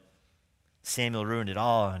loved him. Samuel ruined it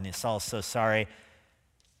all, and Saul's so sorry.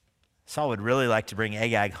 Saul would really like to bring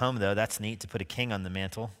Agag home, though. That's neat, to put a king on the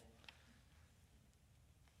mantle.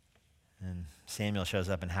 And Samuel shows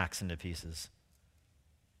up and hacks into pieces.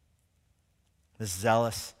 This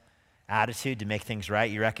zealous attitude to make things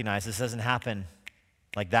right, you recognize this doesn't happen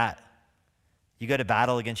like that. You go to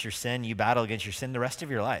battle against your sin, you battle against your sin the rest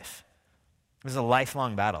of your life. This is a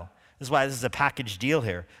lifelong battle. This is why this is a package deal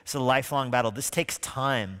here. It's a lifelong battle. This takes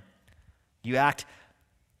time. You act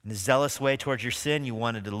in a zealous way towards your sin. You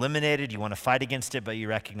want it eliminated. You want to fight against it, but you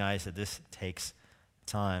recognize that this takes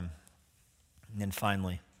time. And then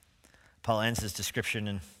finally, Paul ends his description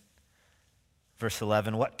in verse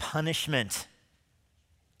 11. What punishment?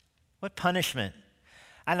 What punishment?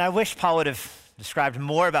 And I wish Paul would have described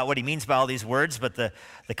more about what he means by all these words, but the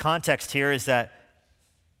context here is that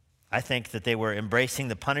I think that they were embracing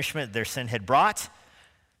the punishment their sin had brought.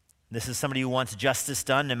 This is somebody who wants justice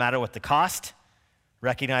done no matter what the cost.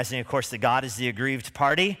 Recognizing, of course, that God is the aggrieved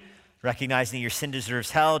party. Recognizing that your sin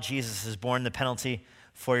deserves hell. Jesus has borne the penalty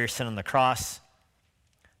for your sin on the cross.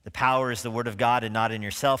 The power is the word of God and not in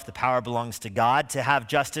yourself. The power belongs to God to have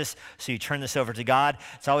justice, so you turn this over to God.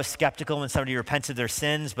 It's always skeptical when somebody repents of their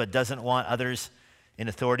sins but doesn't want others in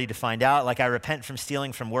authority to find out. Like, I repent from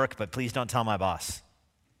stealing from work, but please don't tell my boss.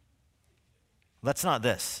 That's not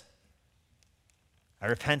this. I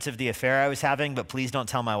repent of the affair I was having, but please don't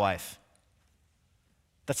tell my wife.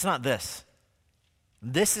 That's not this.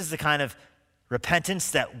 This is the kind of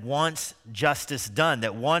repentance that wants justice done,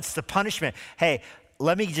 that wants the punishment. Hey,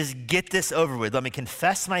 let me just get this over with. Let me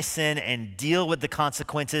confess my sin and deal with the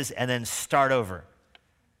consequences and then start over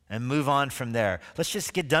and move on from there. Let's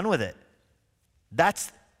just get done with it.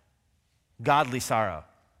 That's godly sorrow.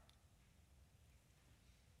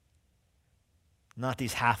 Not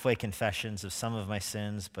these halfway confessions of some of my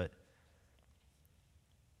sins, but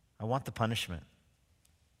I want the punishment.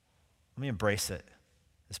 Let me embrace it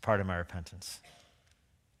as part of my repentance.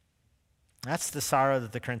 That's the sorrow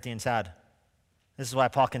that the Corinthians had. This is why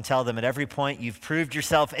Paul can tell them at every point, you've proved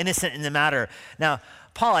yourself innocent in the matter. Now,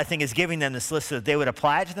 Paul, I think, is giving them this list so that they would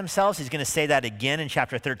apply it to themselves. He's going to say that again in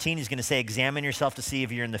chapter 13. He's going to say, examine yourself to see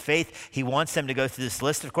if you're in the faith. He wants them to go through this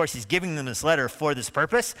list. Of course, he's giving them this letter for this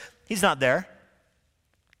purpose. He's not there.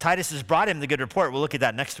 Titus has brought him the good report. We'll look at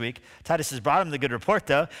that next week. Titus has brought him the good report,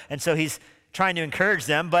 though, and so he's trying to encourage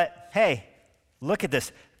them. But hey, look at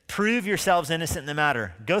this. Prove yourselves innocent in the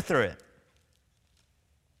matter. Go through it.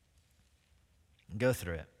 Go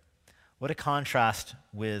through it. What a contrast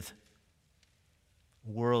with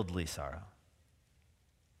worldly sorrow.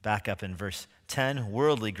 Back up in verse 10,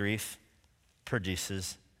 worldly grief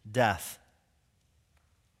produces death.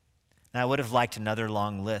 Now, I would have liked another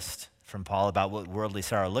long list from Paul about what worldly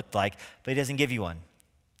sorrow looked like, but he doesn't give you one.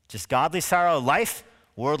 Just godly sorrow, life;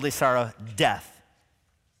 worldly sorrow, death.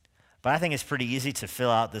 But I think it's pretty easy to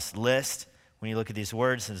fill out this list when you look at these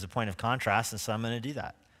words as a point of contrast, and so I'm going to do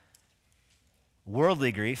that.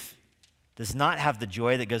 Worldly grief does not have the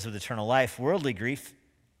joy that goes with eternal life. Worldly grief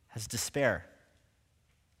has despair.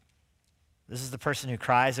 This is the person who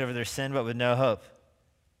cries over their sin but with no hope.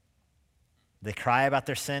 They cry about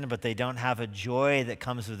their sin, but they don't have a joy that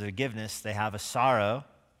comes with forgiveness. They have a sorrow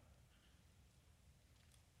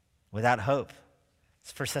without hope.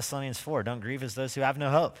 It's 1 Thessalonians 4. Don't grieve as those who have no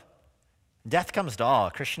hope. Death comes to all.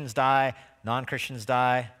 Christians die, non-Christians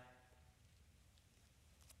die.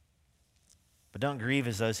 But don't grieve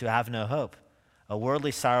as those who have no hope. A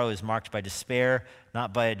worldly sorrow is marked by despair,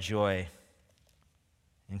 not by a joy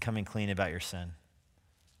in coming clean about your sin.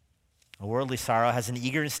 A worldly sorrow has an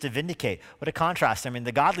eagerness to vindicate. What a contrast. I mean,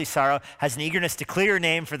 the godly sorrow has an eagerness to clear your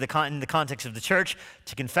name in the context of the church,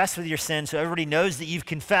 to confess with your sin so everybody knows that you've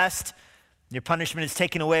confessed. Your punishment is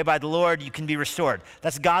taken away by the Lord. You can be restored.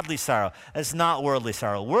 That's godly sorrow. That's not worldly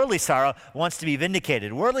sorrow. Worldly sorrow wants to be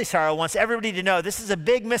vindicated. Worldly sorrow wants everybody to know this is a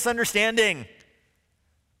big misunderstanding.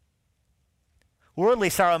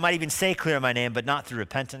 Worldly sorrow might even say clear my name, but not through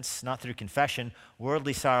repentance, not through confession.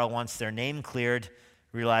 Worldly sorrow wants their name cleared,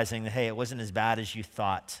 realizing that, hey, it wasn't as bad as you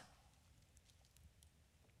thought.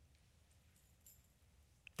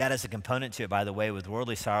 That is a component to it, by the way, with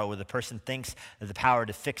worldly sorrow, where the person thinks that the power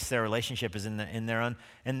to fix their relationship is in their own,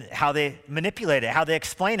 and how they manipulate it, how they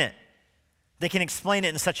explain it. They can explain it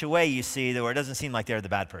in such a way, you see, that where it doesn't seem like they're the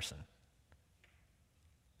bad person.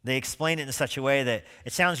 They explain it in such a way that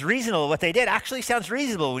it sounds reasonable. What they did actually sounds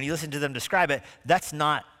reasonable when you listen to them describe it. That's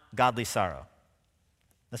not godly sorrow.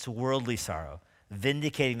 That's worldly sorrow.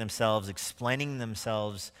 Vindicating themselves, explaining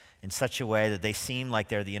themselves in such a way that they seem like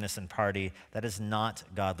they're the innocent party. That is not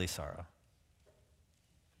godly sorrow.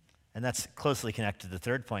 And that's closely connected to the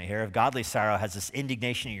third point here. If godly sorrow has this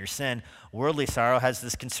indignation at your sin, worldly sorrow has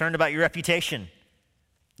this concern about your reputation.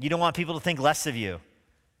 You don't want people to think less of you.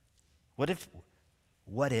 What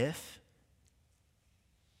if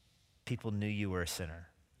people knew you were a sinner?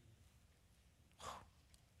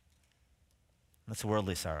 That's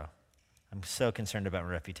worldly sorrow. I'm so concerned about my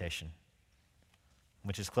reputation,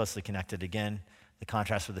 which is closely connected, again, the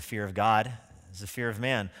contrast with the fear of God is the fear of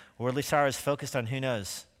man. Worldly sorrow is focused on who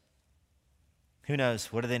knows. Who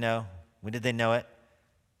knows? What do they know? When did they know it?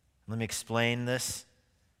 Let me explain this.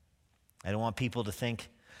 I don't want people to think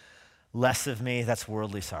less of me. That's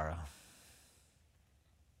worldly sorrow.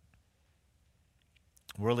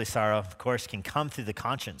 Worldly sorrow, of course, can come through the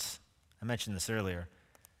conscience. I mentioned this earlier.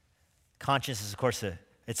 Conscience is, of course,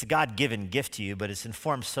 it's a God-given gift to you, but it's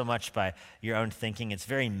informed so much by your own thinking. It's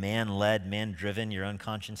very man-led, man-driven, your own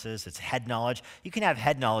consciences. It's head knowledge. You can have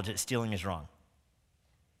head knowledge that stealing is wrong.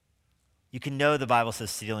 You can know the Bible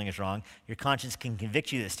says stealing is wrong. Your conscience can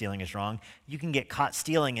convict you that stealing is wrong. You can get caught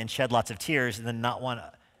stealing and shed lots of tears and then not want,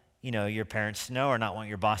 your parents to know, or not want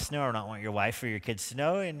your boss to know, or not want your wife or your kids to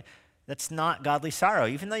know, and that's not godly sorrow,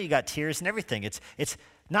 even though you got tears and everything. It's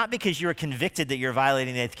not because you're convicted that you're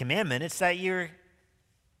violating the 8th commandment. It's that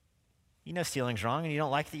stealing's wrong and you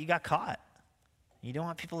don't like that you got caught. You don't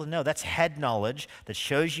want people to know. That's head knowledge that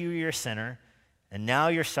shows you're a sinner, and now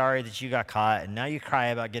you're sorry that you got caught, and now you cry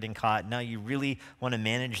about getting caught. Now you really want to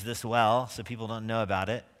manage this well so people don't know about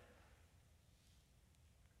it.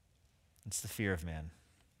 It's the fear of man,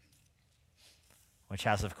 which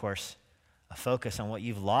has, of course, a focus on what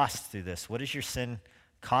you've lost through this. What does your sin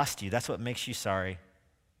cost you? That's what makes you sorry.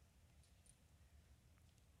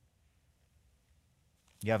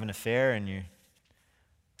 You have an affair and your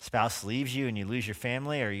spouse leaves you and you lose your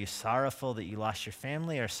family. Are you sorrowful that you lost your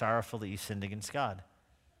family, or sorrowful that you sinned against God?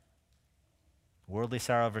 Worldly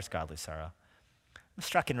sorrow versus godly sorrow. I'm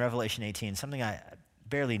struck in Revelation 18, something I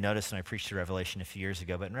barely noticed when I preached to Revelation a few years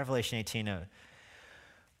ago, but in Revelation 18, I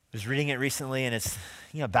was reading it recently, and it's,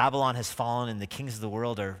 Babylon has fallen and the kings of the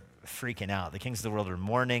world are freaking out. The kings of the world are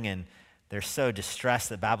mourning, and they're so distressed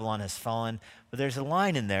that Babylon has fallen. But there's a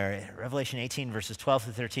line in there, Revelation 18, verses 12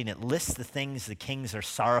 to 13. It lists the things the kings are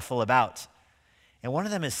sorrowful about. And one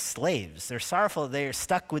of them is slaves. They're sorrowful. They're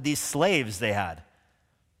stuck with these slaves they had.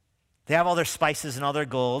 They have all their spices and all their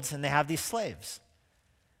golds, and they have these slaves.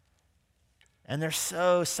 And they're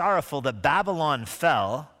so sorrowful that Babylon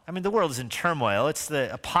fell. I mean, the world is in turmoil. It's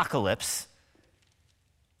the apocalypse.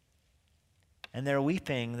 And they're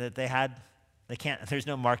weeping that there's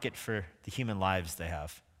no market for the human lives they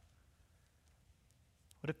have.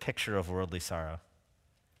 What a picture of worldly sorrow.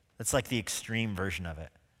 That's like the extreme version of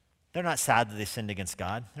it. They're not sad that they sinned against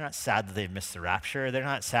God. They're not sad that they've missed the rapture. They're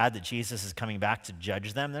not sad that Jesus is coming back to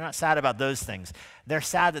judge them. They're not sad about those things. They're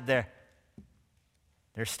sad that they're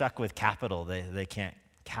stuck with capital they can't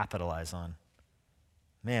capitalize on.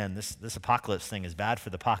 Man, this apocalypse thing is bad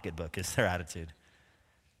for the pocketbook, is their attitude.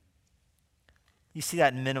 You see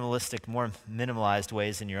that in minimalistic, more minimalized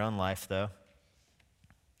ways in your own life, though.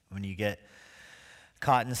 When you get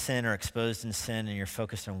caught in sin or exposed in sin and you're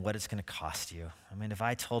focused on what it's going to cost you. I mean, if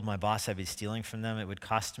I told my boss I'd be stealing from them, it would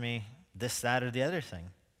cost me this, that, or the other thing.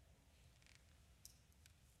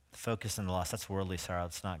 Focus on the loss. That's worldly sorrow.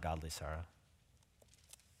 It's not godly sorrow.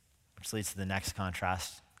 Which leads to the next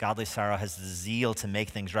contrast. Godly sorrow has the zeal to make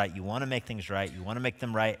things right. You want to make things right. You want to make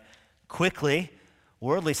them right quickly.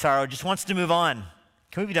 Worldly sorrow just wants to move on.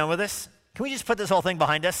 Can we be done with this? Can we just put this whole thing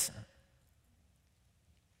behind us?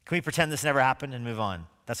 Can we pretend this never happened and move on?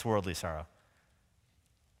 That's worldly sorrow.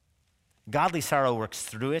 Godly sorrow works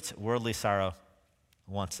through it. Worldly sorrow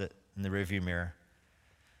wants it in the rearview mirror.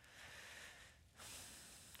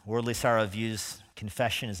 Worldly sorrow views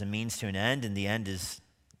confession as a means to an end, and the end is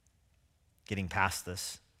getting past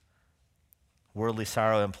this. Worldly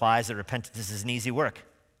sorrow implies that repentance is an easy work.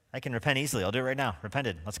 I can repent easily. I'll do it right now.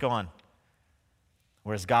 Repented. Let's go on.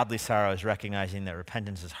 Whereas godly sorrow is recognizing that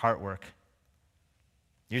repentance is heart work.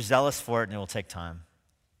 You're zealous for it, and it will take time.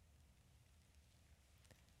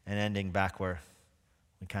 And ending back where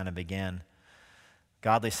we kind of began.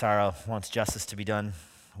 Godly sorrow wants justice to be done.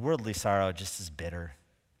 Worldly sorrow just is bitter.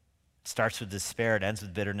 It starts with despair. It ends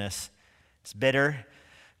with bitterness. It's bitter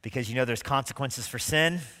because there's consequences for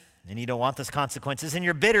sin, and you don't want those consequences. And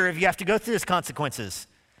you're bitter if you have to go through those consequences.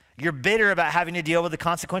 You're bitter about having to deal with the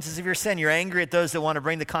consequences of your sin. You're angry at those that want to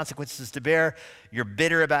bring the consequences to bear. You're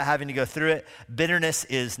bitter about having to go through it. Bitterness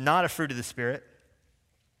is not a fruit of the Spirit,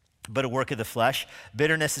 but a work of the flesh.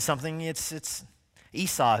 Bitterness is something, it's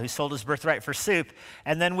Esau who sold his birthright for soup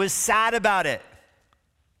and then was sad about it.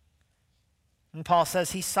 And Paul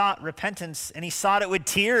says he sought repentance, and he sought it with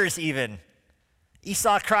tears even.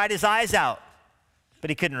 Esau cried his eyes out,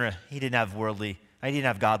 but he didn't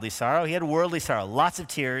have godly sorrow. He had worldly sorrow, lots of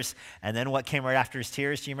tears. And then what came right after his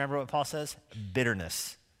tears? Do you remember what Paul says?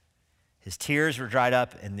 Bitterness. His tears were dried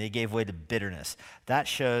up and they gave way to bitterness. That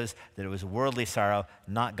shows that it was worldly sorrow,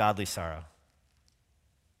 not godly sorrow.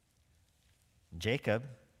 Jacob,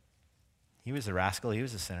 he was a rascal. He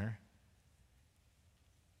was a sinner.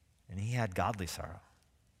 And he had godly sorrow.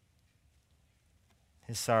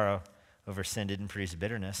 His sorrow over sin didn't produce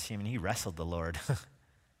bitterness. He wrestled the Lord.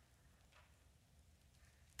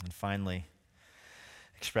 And finally,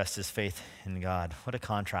 expressed his faith in God. What a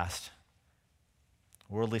contrast.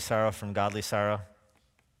 Worldly sorrow from godly sorrow.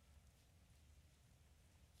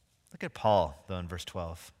 Look at Paul, though, in verse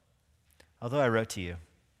 12. Although I wrote to you,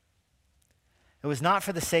 it was not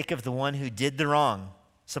for the sake of the one who did the wrong.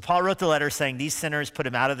 So Paul wrote the letter saying these sinners put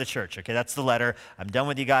him out of the church. Okay, that's the letter. I'm done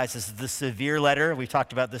with you guys. This is the severe letter. We've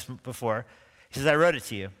talked about this before. He says, I wrote it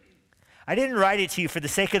to you. I didn't write it to you for the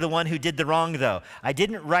sake of the one who did the wrong, though. I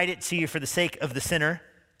didn't write it to you for the sake of the sinner,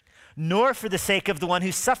 nor for the sake of the one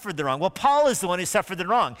who suffered the wrong. Well, Paul is the one who suffered the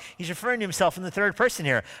wrong. He's referring to himself in the third person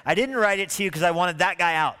here. I didn't write it to you because I wanted that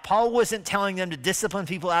guy out. Paul wasn't telling them to discipline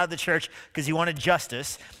people out of the church because he wanted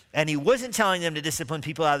justice, and he wasn't telling them to discipline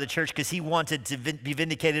people out of the church because he wanted to be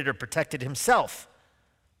vindicated or protected himself.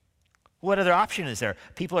 What other option is there?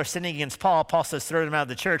 People are sinning against Paul. Paul says, throw them out of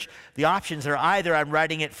the church. The options are either I'm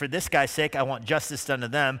writing it for this guy's sake, I want justice done to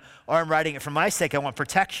them, or I'm writing it for my sake, I want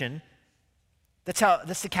protection.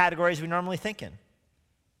 That's the categories we normally think in.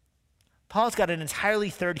 Paul's got an entirely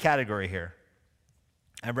third category here.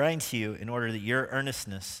 I'm writing to you in order that your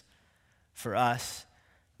earnestness for us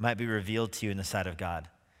might be revealed to you in the sight of God.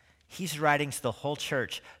 He's writing to the whole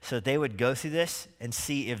church so that they would go through this and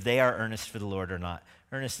see if they are earnest for the Lord or not.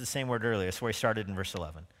 Earnest is the same word earlier. That's where he started in verse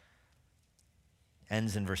 11.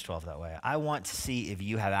 Ends in verse 12 that way. I want to see if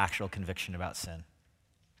you have actual conviction about sin.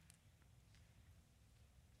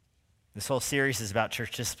 This whole series is about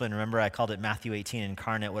church discipline. Remember, I called it Matthew 18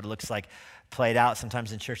 incarnate, what it looks like played out.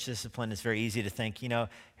 Sometimes in church discipline, it's very easy to think,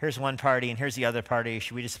 here's one party and here's the other party.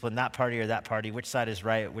 Should we discipline that party or that party? Which side is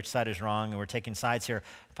right? Which side is wrong? And we're taking sides here.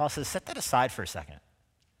 Paul says, set that aside for a second.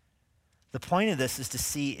 The point of this is to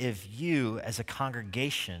see if you, as a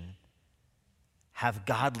congregation, have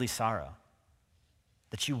godly sorrow.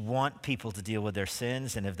 That you want people to deal with their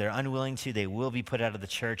sins, and if they're unwilling to, they will be put out of the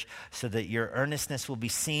church so that your earnestness will be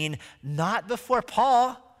seen not before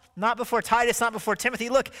Paul, not before Titus, not before Timothy.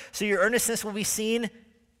 Look, so your earnestness will be seen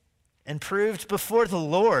and proved before the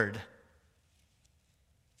Lord.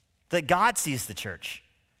 That God sees the church.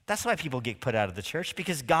 That's why people get put out of the church,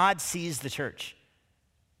 because God sees the church.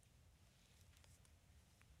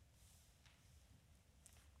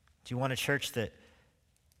 Do you want a church that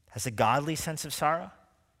has a godly sense of sorrow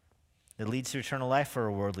that leads to eternal life, or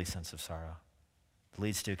a worldly sense of sorrow that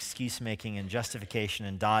leads to excuse-making and justification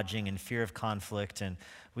and dodging and fear of conflict, and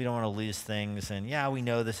we don't want to lose things, and we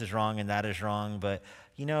know this is wrong and that is wrong, but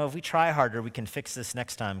if we try harder, we can fix this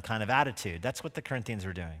next time kind of attitude? That's what the Corinthians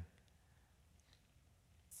were doing.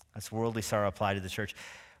 That's worldly sorrow applied to the church.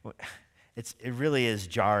 It really is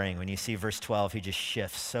jarring when you see verse 12. He just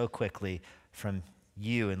shifts so quickly from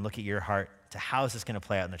you and look at your heart to how is this going to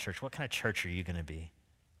play out in the church? What kind of church are you going to be?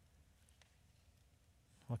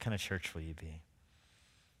 What kind of church will you be?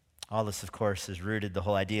 All this, of course, is rooted, the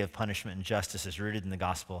whole idea of punishment and justice is rooted in the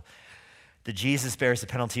gospel. That Jesus bears the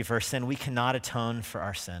penalty for our sin. We cannot atone for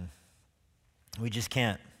our sin. We just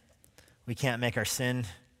can't. We can't make our sin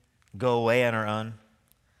go away on our own.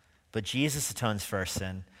 But Jesus atones for our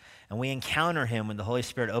sin. And we encounter him when the Holy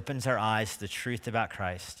Spirit opens our eyes to the truth about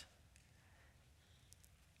Christ.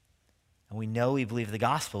 And we know we believe the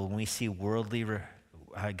gospel when we see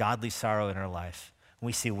godly sorrow in our life. When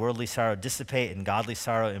we see worldly sorrow dissipate and godly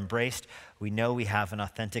sorrow embraced, we know we have an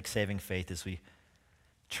authentic saving faith. As we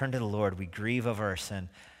turn to the Lord, we grieve over our sin.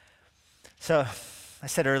 So I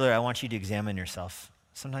said earlier, I want you to examine yourself.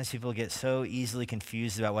 Sometimes people get so easily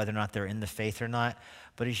confused about whether or not they're in the faith or not.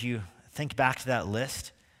 But as you think back to that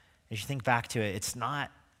list, as you think back to it, it's not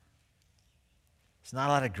a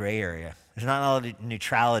lot of gray area. There's not a lot of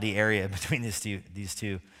neutrality area between these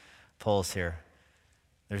two poles here.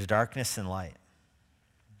 There's darkness and light.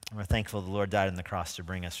 And we're thankful the Lord died on the cross to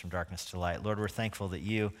bring us from darkness to light. Lord, we're thankful that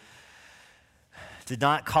you did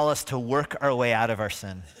not call us to work our way out of our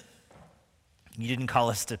sin. You didn't call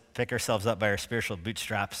us to pick ourselves up by our spiritual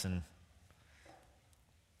bootstraps and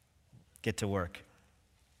get to work.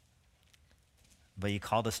 But you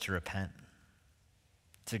called us to repent,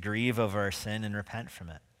 to grieve over our sin and repent from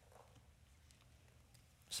it.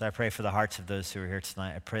 So I pray for the hearts of those who are here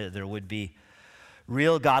tonight. I pray that there would be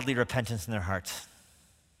real godly repentance in their hearts.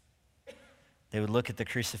 They would look at the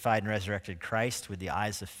crucified and resurrected Christ with the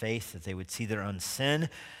eyes of faith, that they would see their own sin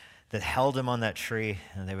that held him on that tree,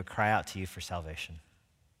 and they would cry out to you for salvation.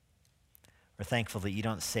 We're thankful that you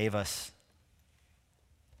don't save us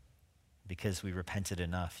because we repented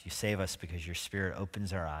enough. You save us because your Spirit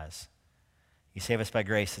opens our eyes. You save us by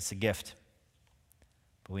grace. It's a gift.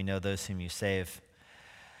 But we know those whom you save.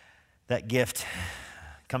 That gift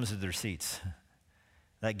comes with receipts.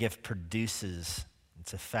 That gift produces.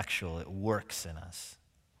 It's effectual. It works in us.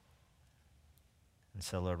 And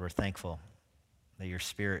so, Lord, we're thankful that your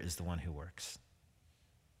Spirit is the one who works.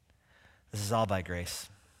 This is all by grace.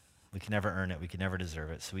 We can never earn it. We can never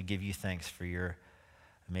deserve it. So we give you thanks for your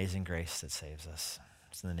amazing grace that saves us.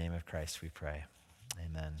 It's in the name of Christ we pray.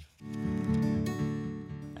 Amen.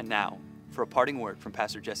 And now, for a parting word from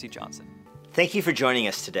Pastor Jesse Johnson. Thank you for joining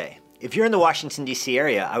us today. If you're in the Washington, D.C.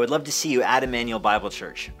 area, I would love to see you at Emmanuel Bible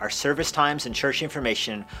Church. Our service times and church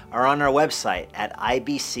information are on our website at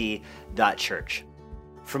ibc.church.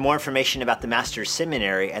 For more information about the Master's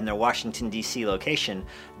Seminary and their Washington, D.C. location,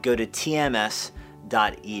 go to tms.edu.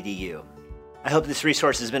 I hope this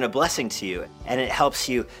resource has been a blessing to you, and it helps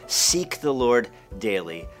you seek the Lord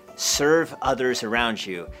daily, serve others around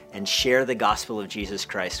you, and share the gospel of Jesus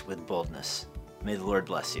Christ with boldness. May the Lord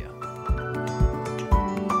bless you.